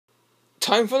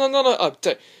time for another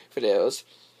update videos.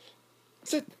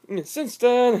 Since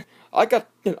then, I got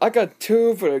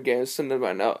 2 video games in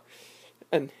right now,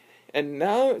 and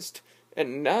now it's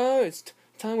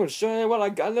time to show you what I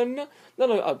got in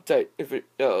another update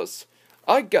videos.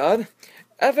 I got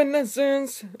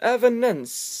Evanescence.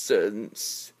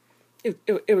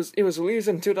 It was released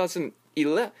in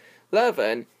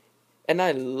 2011, and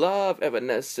I love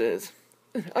Evanescence.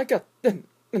 I got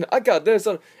this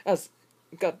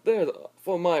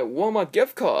for my Walmart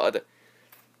gift card.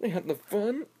 They had the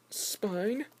front,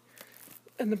 spine,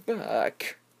 and the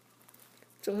back.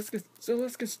 So let's get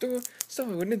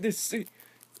started with this seat.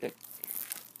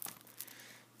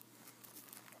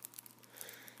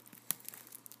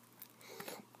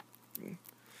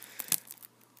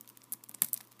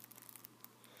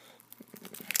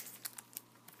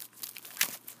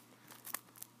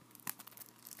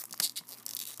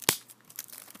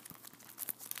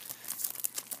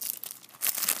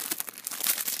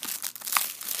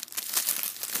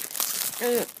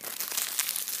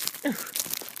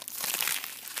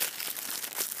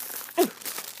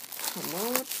 Come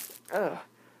on.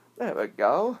 There we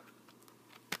go.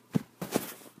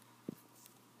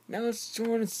 Now let's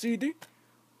join the CD.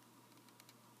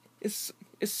 It's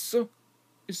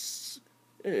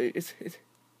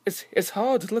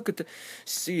hard to look at the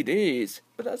CDs,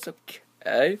 but that's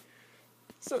okay.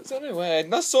 So anyway,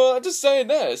 that's all. I just say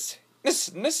this.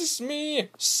 This is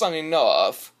me signing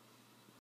off.